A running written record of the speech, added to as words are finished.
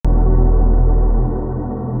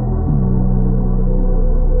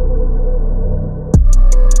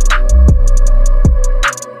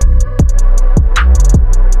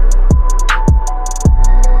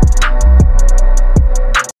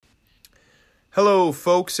Hello,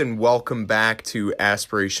 folks, and welcome back to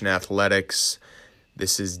Aspiration Athletics.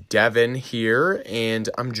 This is Devin here, and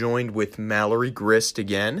I'm joined with Mallory Grist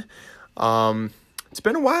again. It's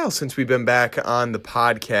been a while since we've been back on the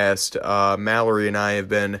podcast. Mallory and I have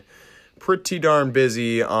been pretty darn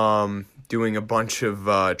busy doing a bunch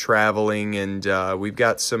of traveling, and we've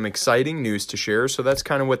got some exciting news to share. So that's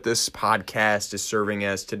kind of what this podcast is serving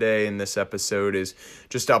as today, and this episode is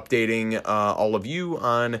just updating all of you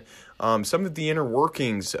on some of the inner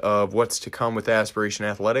workings of what's to come with Aspiration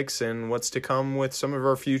Athletics and what's to come with some of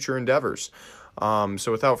our future endeavors.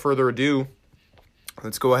 So without further ado,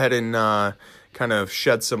 let's go ahead and kind of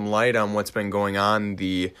shed some light on what's been going on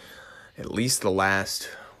at least the last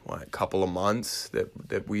couple of months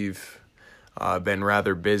that we've been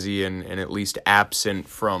rather busy and at least absent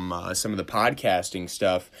from some of the podcasting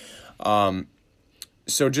stuff.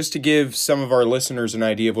 So just to give some of our listeners an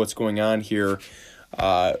idea of what's going on here,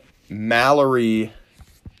 Mallory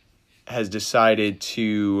has decided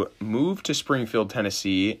to move to Springfield,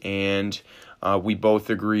 Tennessee, and we both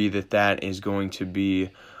agree that is going to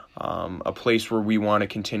be a place where we want to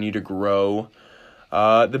continue to grow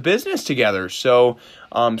the business together. So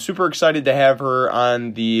I'm super excited to have her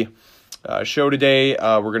on the show today.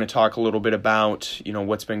 We're going to talk a little bit about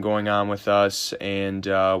what's been going on with us and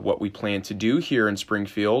what we plan to do here in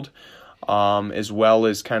Springfield, as well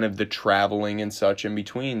as kind of the traveling and such in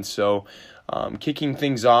between. So kicking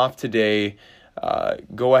things off today,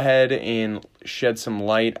 go ahead and shed some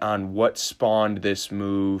light on what spawned this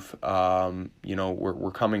move.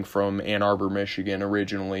 We're coming from Ann Arbor, Michigan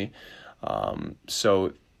originally.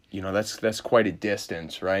 So that's quite a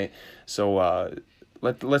distance, right? So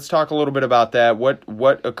let's talk a little bit about that.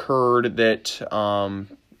 What occurred that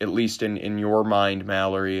at least in your mind,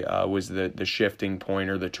 Mallory, was the shifting point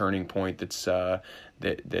or the turning point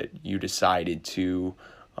that you decided to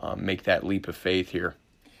make that leap of faith here?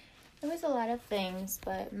 It was a lot of things,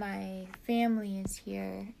 but my family is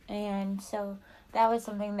here, and so that was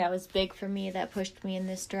something that was big for me that pushed me in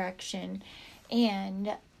this direction.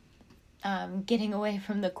 And getting away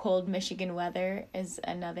from the cold Michigan weather is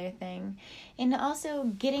another thing. And also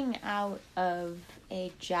getting out of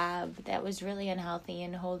a job that was really unhealthy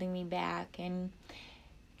and holding me back and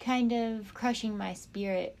kind of crushing my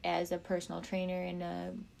spirit as a personal trainer and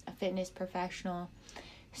a fitness professional.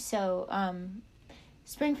 So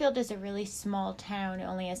Springfield is a really small town. It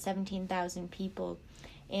only has 17,000 people.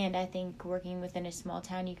 And I think working within a small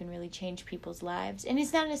town, you can really change people's lives. And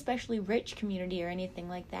it's not an especially rich community or anything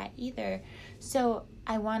like that either. So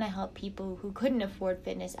I want to help people who couldn't afford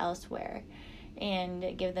fitness elsewhere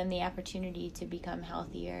and give them the opportunity to become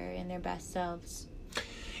healthier and their best selves.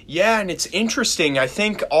 Yeah, and it's interesting. I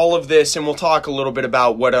think all of this, and we'll talk a little bit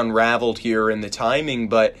about what unraveled here in the timing,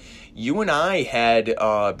 but you and I had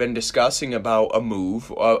been discussing about a move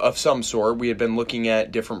of some sort. We had been looking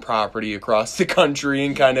at different property across the country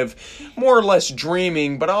and kind of more or less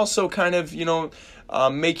dreaming, but also kind of,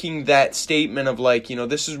 making that statement of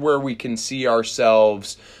this is where we can see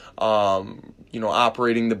ourselves,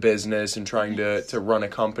 operating the business and trying to run a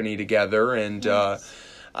company together. And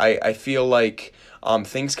I feel like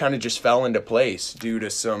things kind of just fell into place due to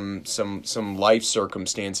some life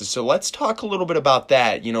circumstances. So let's talk a little bit about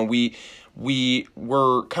that. We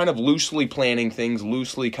were kind of loosely planning things,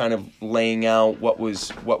 loosely kind of laying out what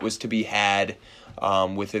was to be had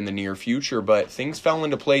within the near future, but things fell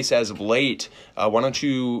into place as of late. Why don't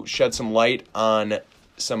you shed some light on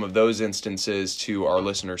some of those instances to our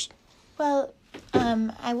listeners? Well,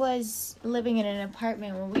 I was living in an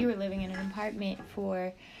apartment when we were living in an apartment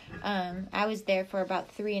for I was there for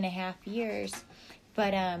about 3.5 years,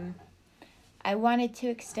 but I wanted to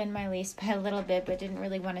extend my lease by a little bit, but didn't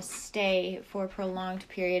really want to stay for a prolonged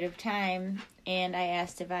period of time, and I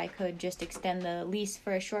asked if I could just extend the lease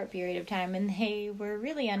for a short period of time, and they were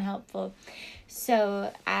really unhelpful.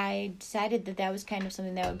 So I decided that was kind of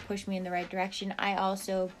something that would push me in the right direction. I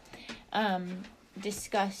also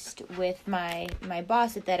discussed with my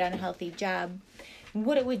boss at that unhealthy job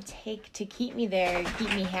what it would take to keep me there, keep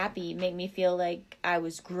me happy, make me feel like I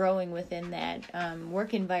was growing within that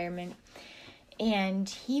work environment. And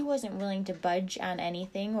he wasn't willing to budge on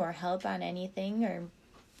anything or help on anything or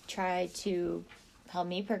try to help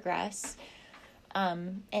me progress.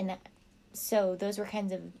 And so those were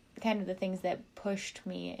kind of the things that pushed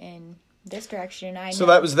me in this direction. So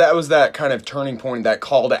that was that kind of turning point, that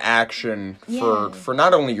call to action for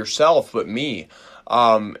not only yourself but me.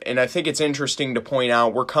 And I think it's interesting to point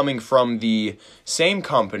out we're coming from the same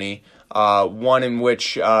company, one in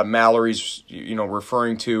which Mallory's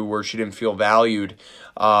referring to where she didn't feel valued.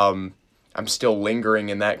 I'm still lingering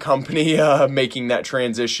in that company, making that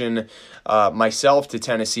transition myself to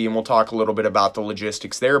Tennessee, and we'll talk a little bit about the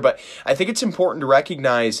logistics there. But I think it's important to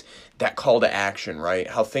recognize that call to action, right?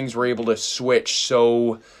 How things were able to switch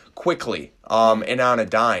so quickly and on a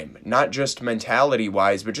dime, not just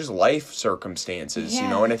mentality-wise, but just life circumstances, Yeah. you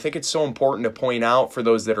know? And I think it's so important to point out for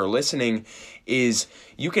those that are listening is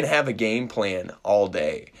you can have a game plan all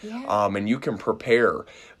day, Yeah. and you can prepare,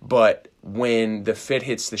 but when the fit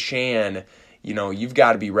hits the shan, you know, you've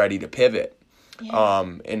got to be ready to pivot. Yeah.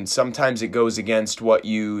 And sometimes it goes against what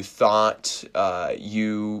you thought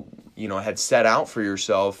you know had set out for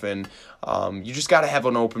yourself, and you just got to have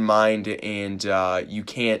an open mind, and you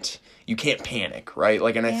can't panic, right?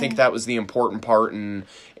 Like, and I think that was the important part in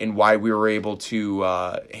why we were able to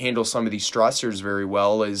handle some of these stressors very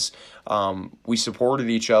well, is we supported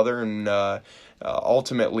each other, and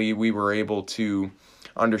ultimately we were able to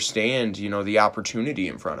understand, you know, the opportunity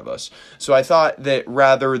in front of us. So I thought that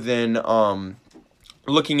rather than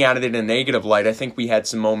looking at it in a negative light, I think we had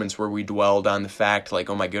some moments where we dwelled on the fact, like,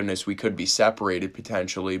 oh my goodness, we could be separated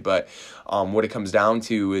potentially. But what it comes down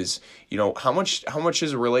to is, you know, how much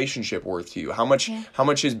is a relationship worth to you? How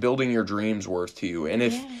much is building your dreams worth to you? And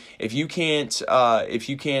if you can't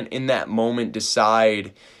in that moment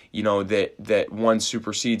decide, you know, that one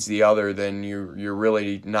supersedes the other, then you're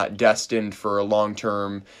really not destined for a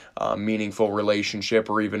long-term meaningful relationship,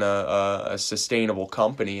 or even a sustainable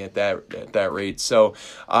company at that rate. So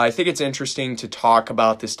I think it's interesting to talk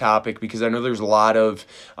about this topic, because I know there's a lot of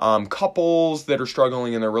couples that are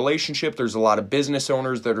struggling in their relationship. There's a lot of business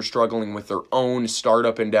owners that are struggling with their own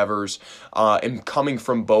startup endeavors, and coming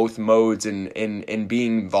from both modes and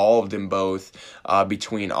being involved in both,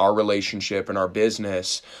 between our relationship and our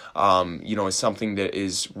business, you know, is something that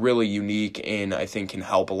is really unique, and I think can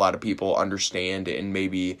help a lot of people understand and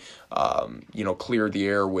maybe you know, clear the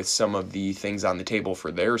air with some of the things on the table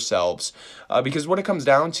for themselves, because what it comes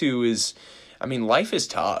down to is, I mean, life is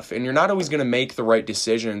tough, and you're not always going to make the right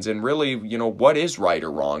decisions, and really, you know, what is right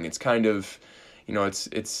or wrong? It's kind of, you know, it's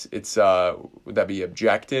would that be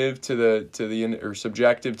objective to the or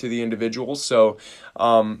subjective to the individual? So,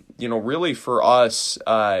 you know, really for us,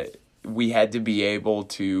 we had to be able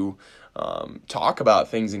to talk about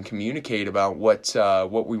things and communicate about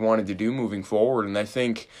what we wanted to do moving forward. And I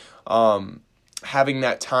think having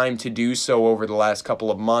that time to do so over the last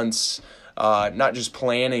couple of months, not just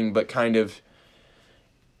planning, but kind of,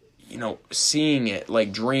 you know, seeing it,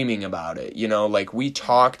 like dreaming about it, you know, like we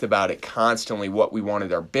talked about it constantly, what we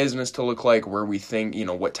wanted our business to look like, where we think, you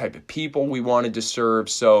know, what type of people we wanted to serve.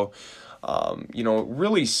 So, you know,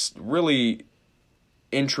 really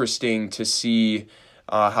interesting to see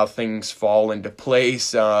how things fall into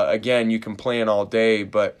place. Again, you can plan all day,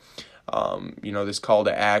 but you know, this call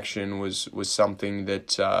to action was something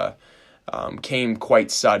that came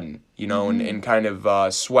quite sudden, you know, and kind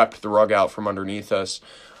of swept the rug out from underneath us.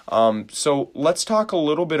 So let's talk a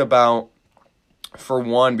little bit about, for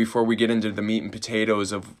one, before we get into the meat and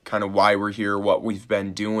potatoes of kind of why we're here, what we've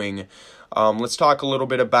been doing, let's talk a little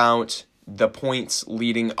bit about the points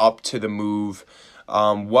leading up to the move.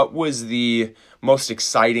 What was the most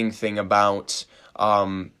exciting thing about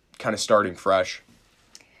kind of starting fresh?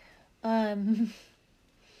 I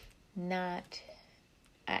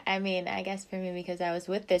mean, I guess for me, because I was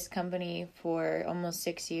with this company for almost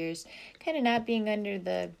 6 years, kind of not being under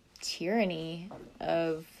the tyranny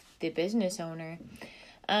of the business owner.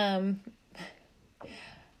 I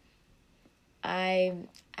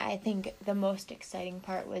think the most exciting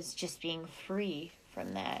part was just being free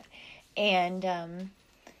from that, and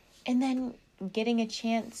then getting a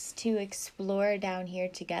chance to explore down here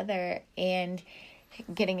together, and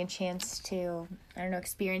getting a chance to, I don't know,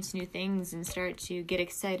 experience new things and start to get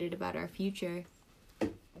excited about our future.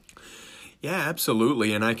 Yeah,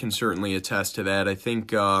 absolutely. And I can certainly attest to that. I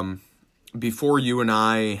think before you and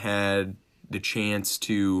I had the chance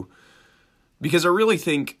to, because I really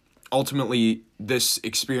think ultimately this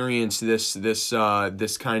experience, this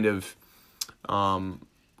kind of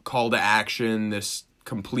call to action, this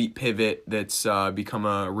complete pivot that's become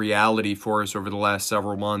a reality for us over the last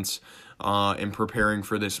several months, in preparing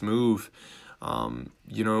for this move,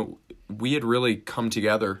 you know, we had really come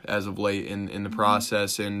together as of late in the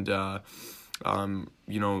process. And,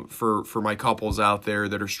 you know, for my couples out there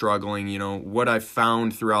that are struggling, you know, what I've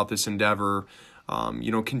found throughout this endeavor,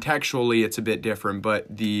 you know, contextually it's a bit different,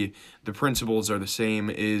 but the principles are the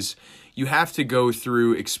same, is you have to go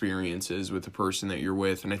through experiences with the person that you're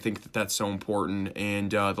with. And I think that that's so important.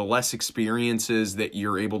 And the less experiences that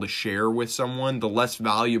you're able to share with someone, the less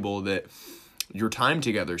valuable that your time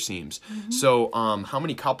together seems. So how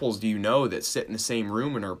many couples do you know that sit in the same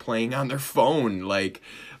room and are playing on their phone? Like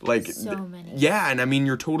So many. Yeah, and I mean,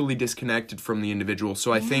 you're totally disconnected from the individual.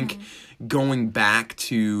 So I think going back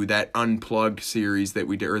to that Unplugged series that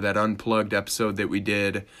we did, or that Unplugged episode that we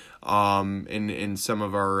did, in some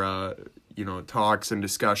of our talks and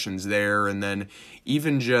discussions there, and then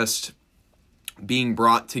even just being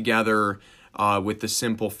brought together with the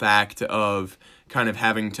simple fact of kind of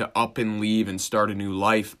having to up and leave and start a new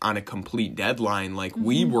life on a complete deadline. Like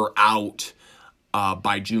we were out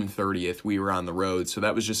by June 30th, we were on the road. So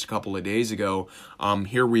that was just a couple of days ago.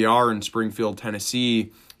 Here we are in Springfield,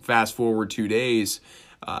 Tennessee, fast forward 2 days.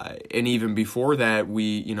 And even before that,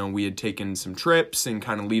 we had taken some trips, and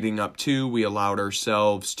kind of leading up to, we allowed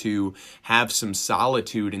ourselves to have some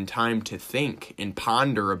solitude and time to think and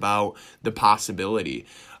ponder about the possibility.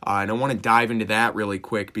 And I want to dive into that really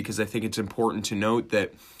quick, because I think it's important to note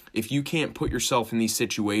that if you can't put yourself in these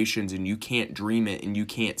situations and you can't dream it and you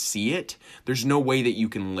can't see it, there's no way that you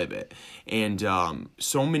can live it. And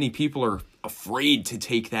so many people are afraid to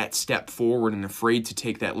take that step forward and afraid to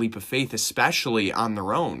take that leap of faith, especially on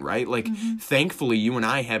their own, right? Like, thankfully, you and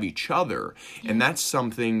I have each other. And that's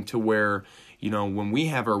something to where, when we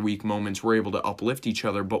have our weak moments, we're able to uplift each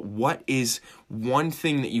other. But what is one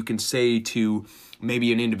thing that you can say to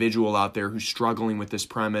maybe an individual out there who's struggling with this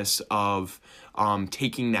premise of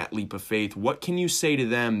taking that leap of faith? What can you say to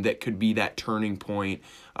them that could be that turning point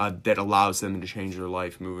that allows them to change their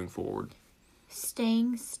life moving forward?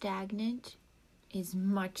 Staying stagnant is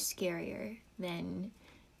much scarier than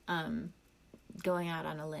going out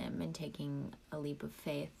on a limb and taking a leap of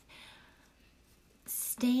faith.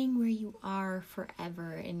 Staying where you are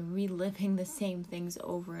forever and reliving the same things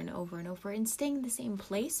over and over and over, and staying in the same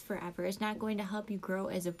place forever is not going to help you grow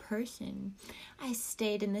as a person. I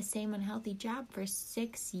stayed in the same unhealthy job for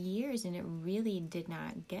 6 years, and it really did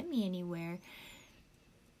not get me anywhere.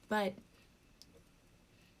 But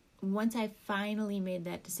once I finally made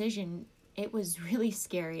that decision, it was really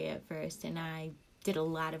scary at first, and I did a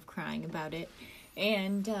lot of crying about it.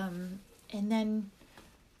 And then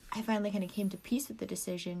I finally kind of came to peace with the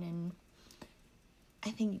decision, and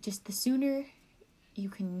I think just the sooner you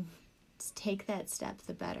can take that step,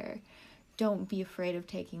 the better. Don't be afraid of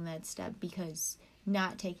taking that step, because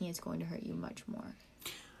not taking it is going to hurt you much more.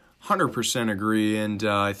 100% agree, and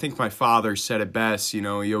I think my father said it best. He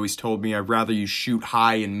always told me, I'd rather you shoot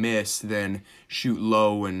high and miss than shoot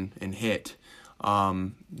low and hit.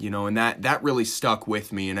 And that really stuck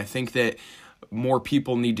with me, and I think that more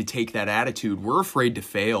people need to take that attitude. We're afraid to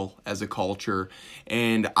fail as a culture,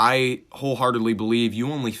 and I wholeheartedly believe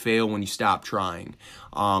you only fail when you stop trying.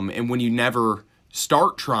 And when you never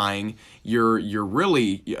start trying, you're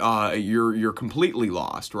really you're completely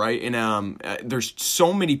lost, right? And there's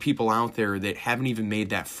so many people out there that haven't even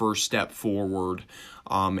made that first step forward.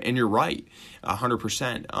 And you're right,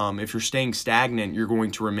 100%. If you're staying stagnant, you're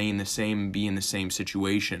going to remain the same and be in the same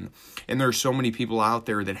situation. And there are so many people out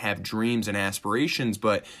there that have dreams and aspirations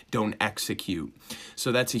but don't execute.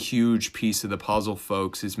 So that's a huge piece of the puzzle,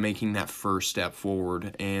 folks, is making that first step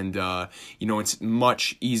forward. And, it's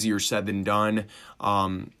much easier said than done.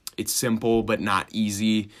 It's simple but not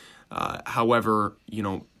easy. However,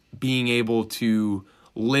 being able to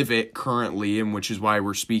live it currently, and which is why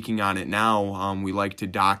we're speaking on it now. We like to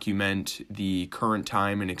document the current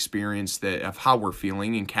time and experience of how we're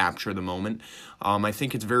feeling and capture the moment. I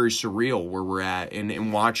think it's very surreal where we're at,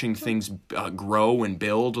 and watching things grow and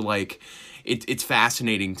build. Like, it's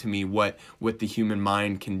fascinating to me what the human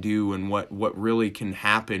mind can do, and what really can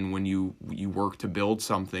happen when you work to build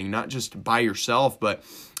something, not just by yourself, but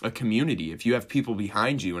a community, if you have people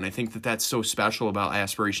behind you. And I think that that's so special about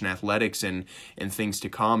Aspiration Athletics and things to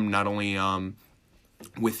come, not only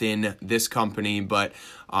within this company, but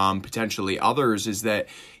potentially others, is that,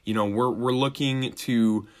 we're looking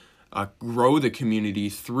to grow the community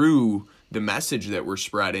through the message that we're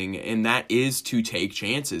spreading, and that is to take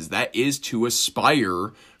chances. That is to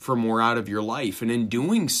aspire for more out of your life. And in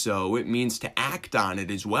doing so, it means to act on it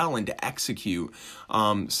as well and to execute.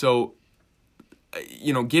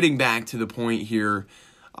 Getting back to the point here,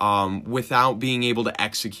 without being able to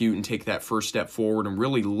execute and take that first step forward and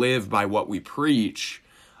really live by what we preach,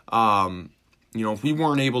 if we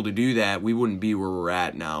weren't able to do that, we wouldn't be where we're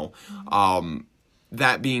at now.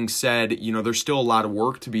 That being said, there's still a lot of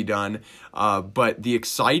work to be done, but the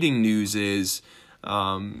exciting news is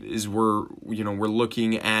we're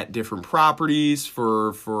looking at different properties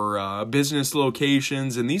for business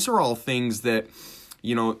locations, and these are all things that,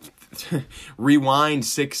 rewind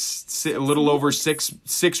a little over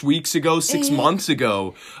six weeks ago, 6 months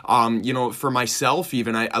ago. For myself,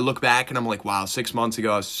 even I look back and I'm like, wow, 6 months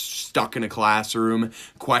ago I was stuck in a classroom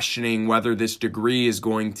questioning whether this degree is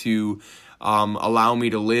going to allow me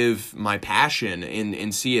to live my passion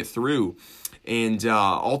and see it through. And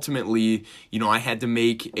ultimately, I had to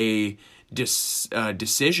make a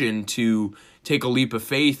decision to take a leap of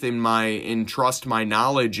faith and trust my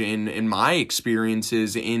knowledge in my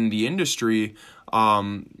experiences in the industry,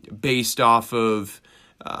 based off of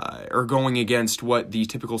or going against what the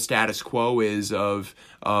typical status quo is of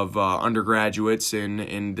undergraduates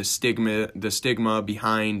and the stigma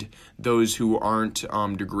behind those who aren't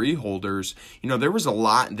degree holders. There was a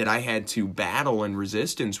lot that I had to battle and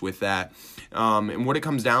resistance with that. And what it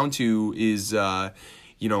comes down to is,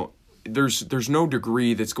 there's no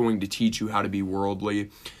degree that's going to teach you how to be worldly.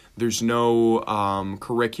 There's no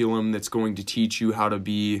curriculum that's going to teach you how to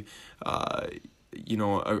be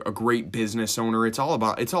a great business owner. It's all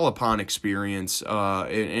upon experience.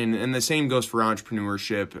 And the same goes for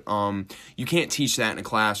entrepreneurship. You can't teach that in a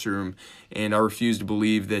classroom, and I refuse to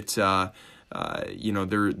believe that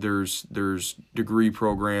there's degree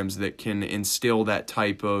programs that can instill that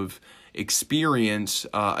type of experience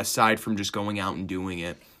aside from just going out and doing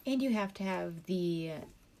it. And you have to have the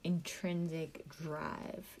intrinsic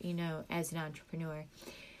drive, as an entrepreneur.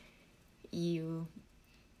 You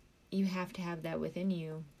have to have that within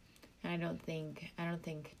you. And I don't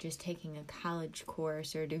think just taking a college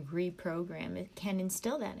course or a degree program, it can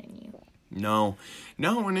instill that in you. No,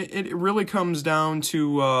 and it really comes down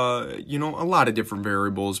to, a lot of different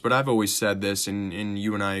variables, but I've always said this, and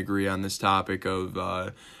you and I agree on this topic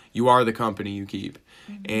of, you are the company you keep.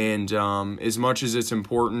 Mm-hmm. And as much as it's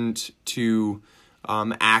important to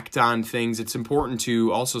act on things, it's important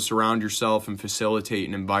to also surround yourself and facilitate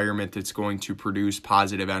an environment that's going to produce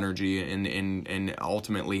positive energy and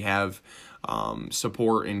ultimately have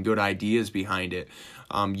support and good ideas behind it.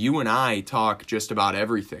 You and I talk just about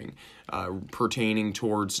everything pertaining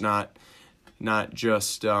towards not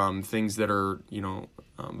just things that are,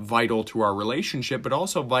 vital to our relationship, but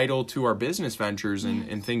also vital to our business ventures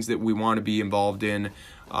and things that we want to be involved in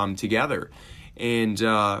together. And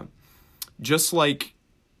just like,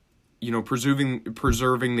 preserving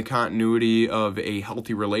the continuity of a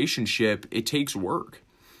healthy relationship, it takes work.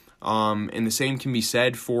 And the same can be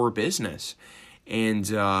said for business. And,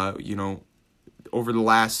 over the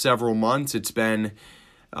last several months, it's been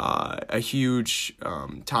a huge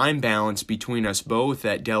time balance between us both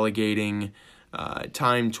at delegating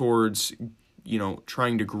time towards,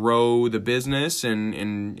 trying to grow the business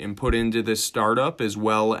and put into this startup, as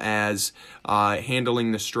well as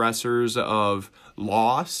handling the stressors of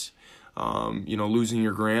loss, losing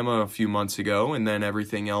your grandma a few months ago, and then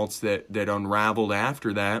everything else that unraveled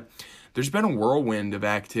after that. There's been a whirlwind of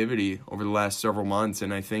activity over the last several months,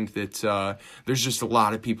 and I think that there's just a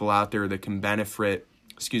lot of people out there that can benefit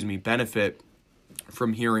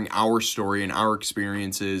from hearing our story and our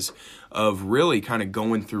experiences of really kind of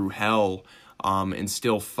going through hell and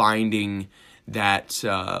still finding that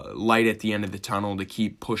light at the end of the tunnel to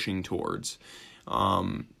keep pushing towards.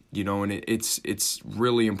 And it's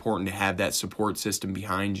really important to have that support system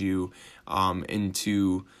behind you and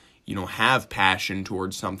to have passion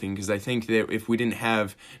towards something, because I think that if we didn't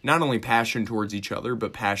have not only passion towards each other,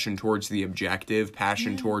 but passion towards the objective,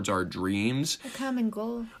 passion towards our dreams,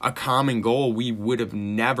 a common goal, we would have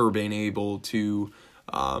never been able to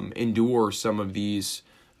endure some of these,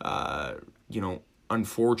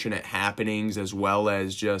 unfortunate happenings, as well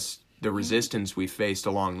as just the resistance we faced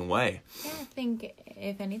along the way. Yeah, I think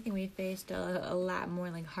if anything, we faced a lot more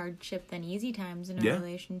like hardship than easy times in our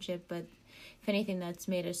relationship, but if anything, that's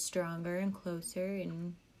made us stronger and closer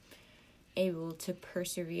and able to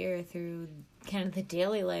persevere through kind of the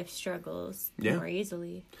daily life struggles more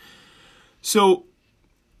easily. So,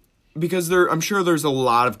 because I'm sure there's a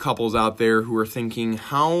lot of couples out there who are thinking,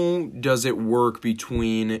 how does it work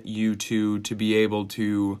between you two to be able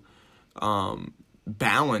to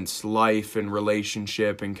balance life and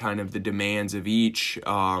relationship and kind of the demands of each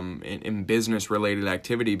in business-related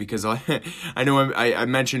activity? Because I know I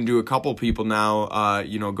mentioned to a couple people now,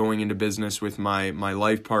 going into business with my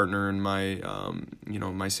life partner and my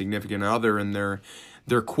my significant other, and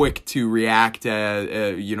they're quick to react,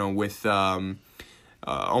 with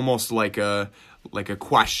almost like a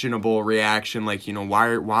questionable reaction, like,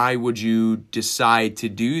 why would you decide to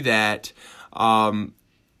do that?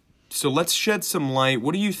 So let's shed some light.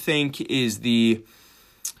 What do you think is the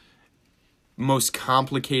most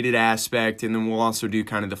complicated aspect? And then we'll also do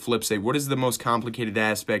kind of the flip side. What is the most complicated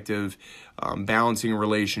aspect of balancing a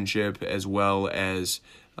relationship as well as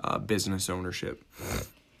business ownership?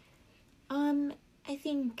 I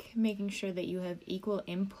think making sure that you have equal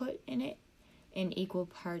input in it and equal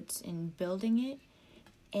parts in building it,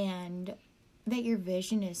 and that your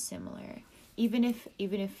vision is similar. Even if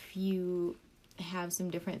you have some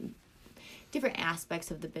different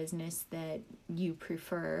aspects of the business that you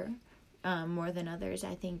prefer more than others,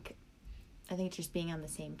 I think just being on the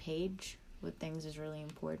same page with things is really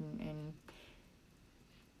important, and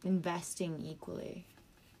investing equally.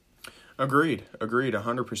 Agreed,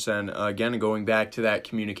 100%. Again, going back to that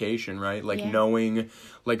communication, right? Like knowing,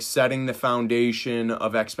 like setting the foundation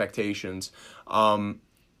of expectations. And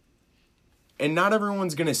not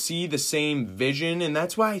everyone's going to see the same vision, and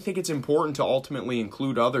that's why I think it's important to ultimately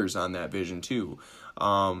include others on that vision too.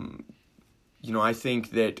 I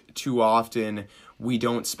think that too often we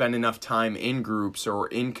don't spend enough time in groups or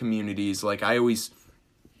in communities. Like I always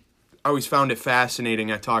found it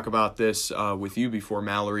fascinating. I talk about this with you before,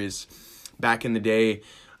 Mallory, is back in the day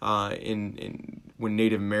in when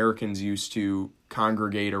Native Americans used to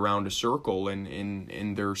congregate around a circle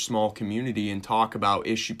in their small community and talk about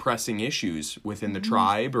pressing issues within the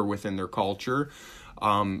tribe or within their culture,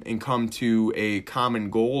 and come to a common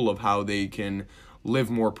goal of how they can live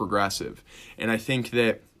more progressive. And I think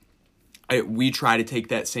that we try to take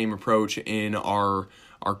that same approach in our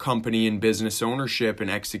company and business ownership and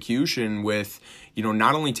execution with,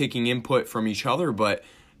 not only taking input from each other, but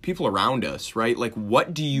people around us, right? Like,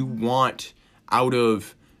 what do you want out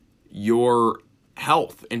of your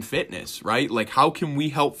health and fitness, right? Like, how can we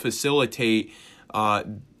help facilitate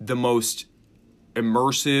the most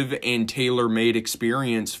immersive and tailor-made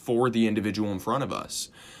experience for the individual in front of us?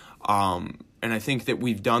 And I think that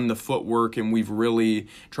we've done the footwork and we've really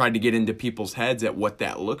tried to get into people's heads at what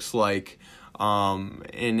that looks like. And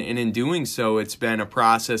in doing so, it's been a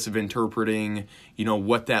process of interpreting,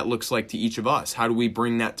 what that looks like to each of us. How do we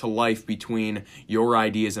bring that to life between your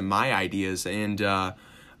ideas and my ideas? And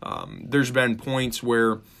there's been points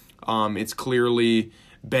where it's clearly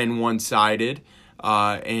been one-sided,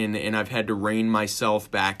 and I've had to rein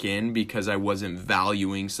myself back in because I wasn't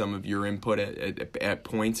valuing some of your input at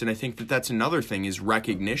points. And I think that that's another thing is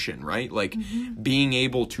recognition, right? Like being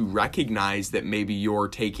able to recognize that maybe you're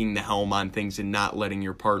taking the helm on things and not letting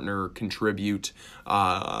your partner contribute,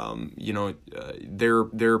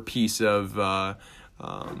 their piece of,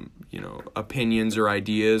 opinions or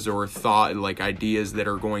ideas or thought, like ideas that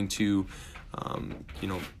are going to,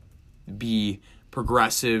 be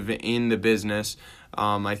progressive in the business.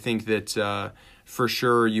 I think that for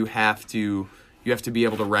sure you have to be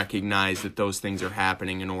able to recognize that those things are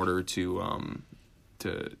happening in order to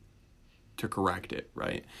correct it,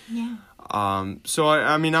 right? Yeah. So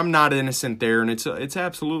I mean, I'm not innocent there, and it's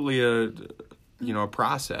absolutely a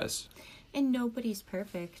process. And nobody's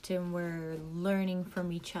perfect, and we're learning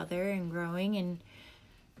from each other and growing,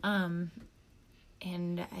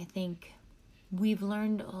 and I think we've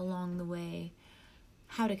learned along the way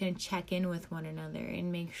how to kind of check in with one another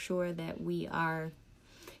and make sure that we are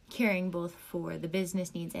caring both for the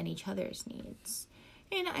business needs and each other's needs.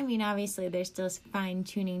 And I mean, obviously there's still fine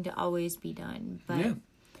tuning to always be done,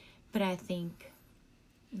 but I think,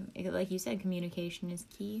 like you said, communication is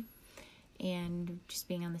key, and just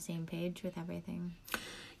being on the same page with everything.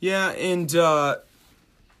 Yeah, and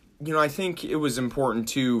I think it was important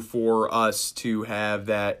too for us to have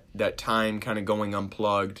that time kind of going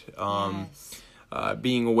unplugged. Yes.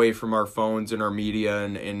 Being away from our phones and our media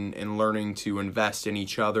and learning to invest in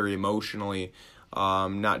each other emotionally,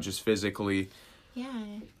 not just physically. Yeah,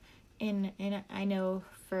 and I know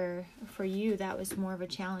for you that was more of a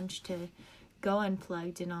challenge to go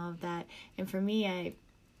unplugged and all of that. And for me,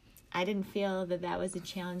 I didn't feel that was a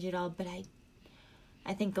challenge at all, but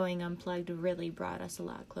I think going unplugged really brought us a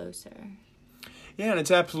lot closer. Yeah, and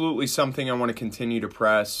it's absolutely something I want to continue to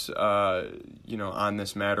press, on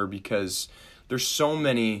this matter, because there's so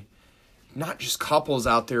many, not just couples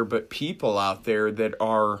out there, but people out there that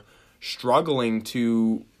are struggling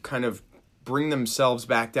to kind of bring themselves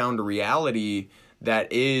back down to reality that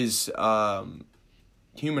is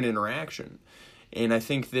human interaction. And I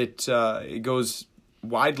think that it goes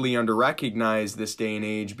widely under-recognized this day and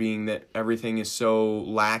age, being that everything is so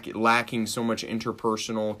lacking so much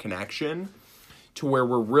interpersonal connection, to where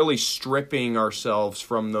we're really stripping ourselves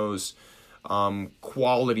from those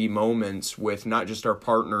quality moments with not just our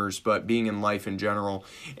partners, but being in life in general,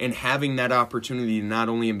 and having that opportunity to not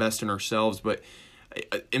only invest in ourselves, but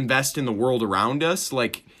invest in the world around us.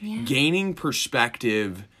 Like, gaining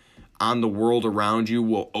perspective on the world around you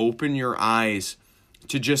will open your eyes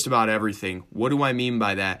to just about everything. What do I mean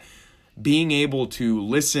by that? Being able to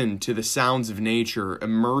listen to the sounds of nature,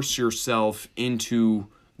 immerse yourself into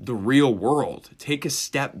the real world. Take a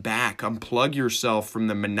step back, unplug yourself from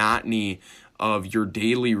the monotony of your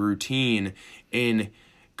daily routine, and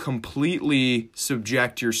completely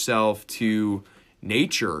subject yourself to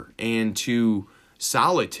nature and to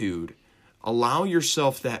solitude. Allow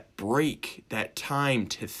yourself that break, that time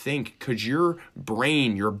to think, because your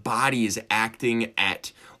brain, your body is acting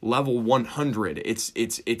at level 100.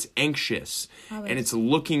 It's anxious, and it's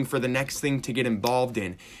looking for the next thing to get involved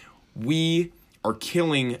in. We are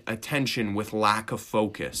killing attention with lack of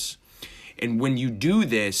focus. And when you do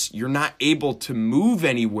this, you're not able to move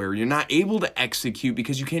anywhere. You're not able to execute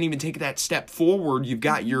because you can't even take that step forward. You've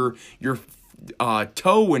got your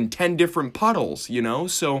toe in 10 different puddles,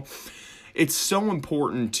 So it's so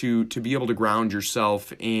important to be able to ground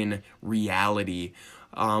yourself in reality.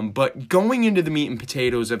 But going into the meat and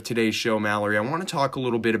potatoes of today's show, Mallory, I want to talk a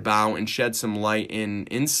little bit about and shed some light and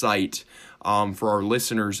insight for our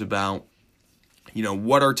listeners about,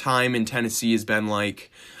 what our time in Tennessee has been like,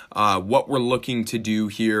 what we're looking to do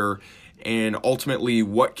here, and ultimately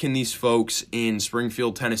what can these folks in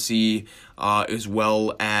Springfield, Tennessee, as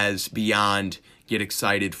well as beyond, get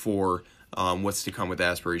excited for what's to come with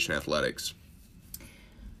Aspiration Athletics.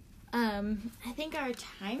 I think our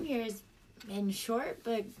time here has been short,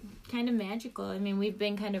 but kind of magical. I mean, we've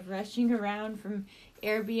been kind of rushing around from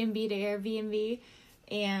Airbnb to Airbnb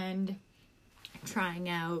and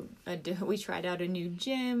we tried out a new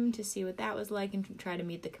gym to see what that was like and try to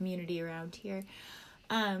meet the community around here.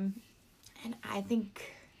 And I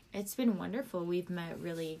think it's been wonderful. We've met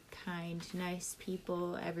really kind, nice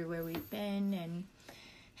people everywhere we've been and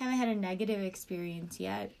haven't had a negative experience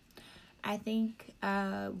yet. I think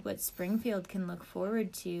what Springfield can look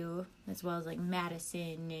forward to, as well as like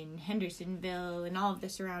Madison and Hendersonville and all of the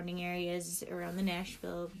surrounding areas around the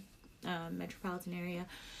Nashville metropolitan area,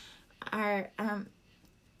 are a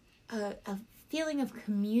feeling of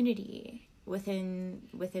community within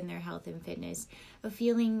their health and fitness, a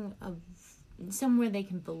feeling of somewhere they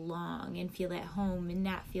can belong and feel at home and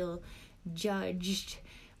not feel judged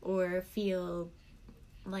or feel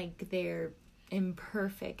like they're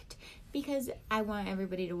imperfect, because I want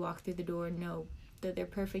everybody to walk through the door and know that they're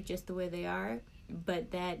perfect just the way they are,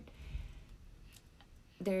 but that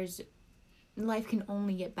life can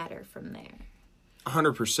only get better from there.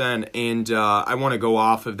 100%. And I want to go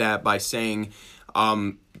off of that by saying,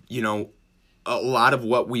 a lot of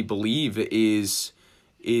what we believe is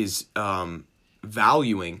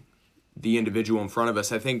valuing the individual in front of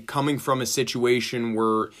us. I think coming from a situation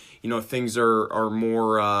where, things are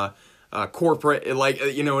more corporate, like,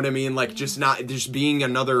 you know what I mean? Like just being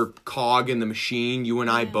another cog in the machine. You and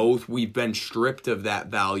I both, we've been stripped of that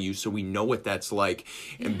value. So we know what that's like.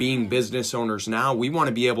 And being business owners now, we want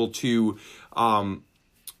to be able to,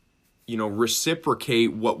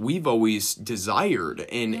 reciprocate what we've always desired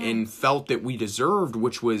and felt that we deserved,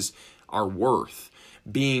 which was our worth,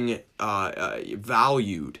 being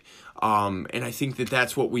valued. And I think that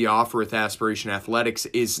that's what we offer with Aspiration Athletics,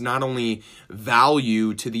 is not only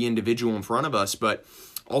value to the individual in front of us, but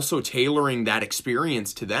also tailoring that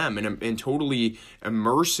experience to them and totally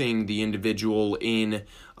immersing the individual in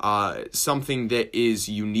something that is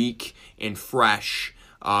unique and fresh,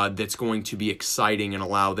 that's going to be exciting and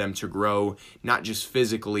allow them to grow, not just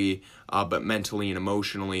physically, but mentally and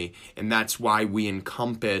emotionally. And that's why we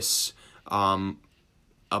encompass a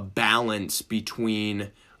balance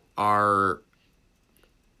between we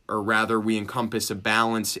encompass a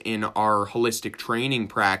balance in our holistic training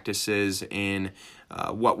practices in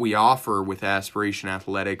what we offer with Aspiration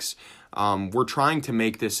Athletics. We're trying to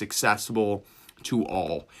make this accessible to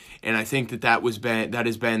all. And I think that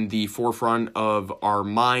has been the forefront of our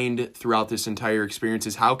mind throughout this entire experience,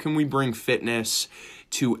 is how can we bring fitness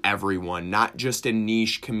to everyone, not just a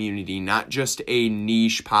niche community, not just a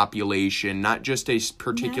niche population, not just a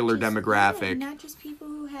particular demographic. Not just people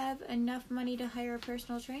who have enough money to hire a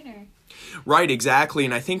personal trainer. Right, exactly.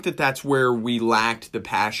 And I think that that's where we lacked the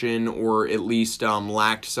passion, or at least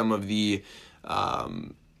lacked some of the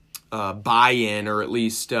buy-in, or at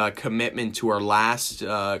least commitment to our last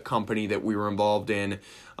company that we were involved in,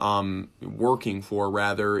 working for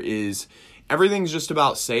rather, is everything's just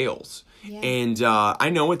about sales. Yeah. And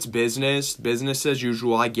I know it's business as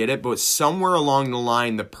usual, I get it, but somewhere along the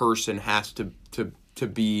line the person has to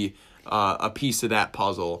be a piece of that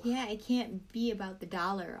puzzle. Yeah, it can't be about the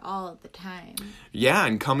dollar all of the time. Yeah,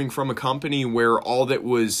 and coming from a company where all that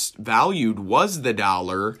was valued was the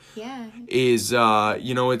dollar, is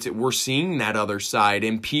we're seeing that other side,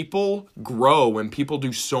 and people grow and people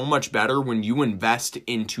do so much better when you invest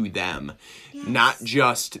into them, not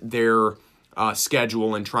just their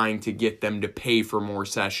schedule and trying to get them to pay for more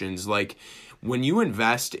sessions. Like, when you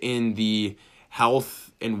invest in the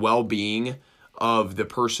health and well-being of the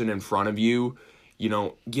person in front of you,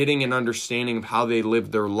 getting an understanding of how they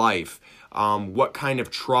live their life, what kind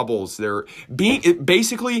of troubles they're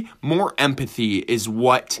basically more empathy is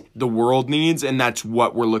what the world needs, and that's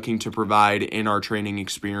what we're looking to provide in our training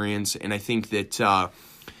experience. And I think that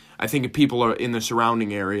if people are in the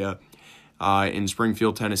surrounding area in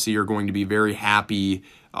Springfield, Tennessee, are going to be very happy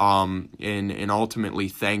and ultimately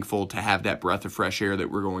thankful to have that breath of fresh air that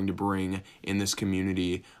we're going to bring in this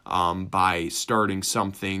community by starting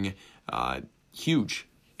something huge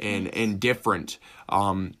and different.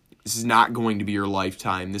 This is not going to be your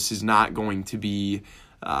lifetime. This is not going to be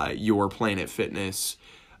your Planet Fitness.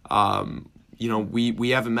 We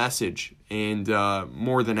have a message, and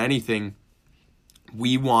more than anything,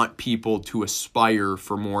 we want people to aspire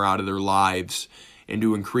for more out of their lives and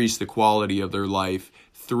to increase the quality of their life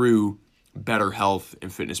through better health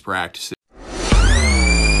and fitness practices.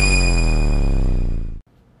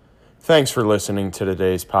 Thanks for listening to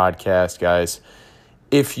today's podcast, guys.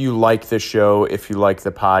 If you like the show, if you like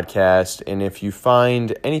the podcast, and if you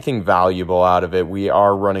find anything valuable out of it, we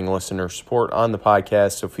are running listener support on the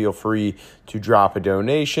podcast, so feel free to drop a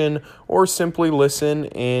donation or simply listen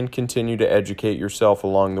and continue to educate yourself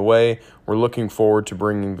along the way. We're looking forward to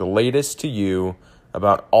bringing the latest to you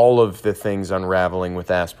about all of the things unraveling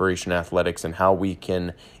with Aspiration Athletics and how we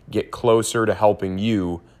can get closer to helping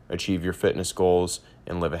you achieve your fitness goals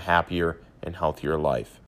and live a happier and healthier life.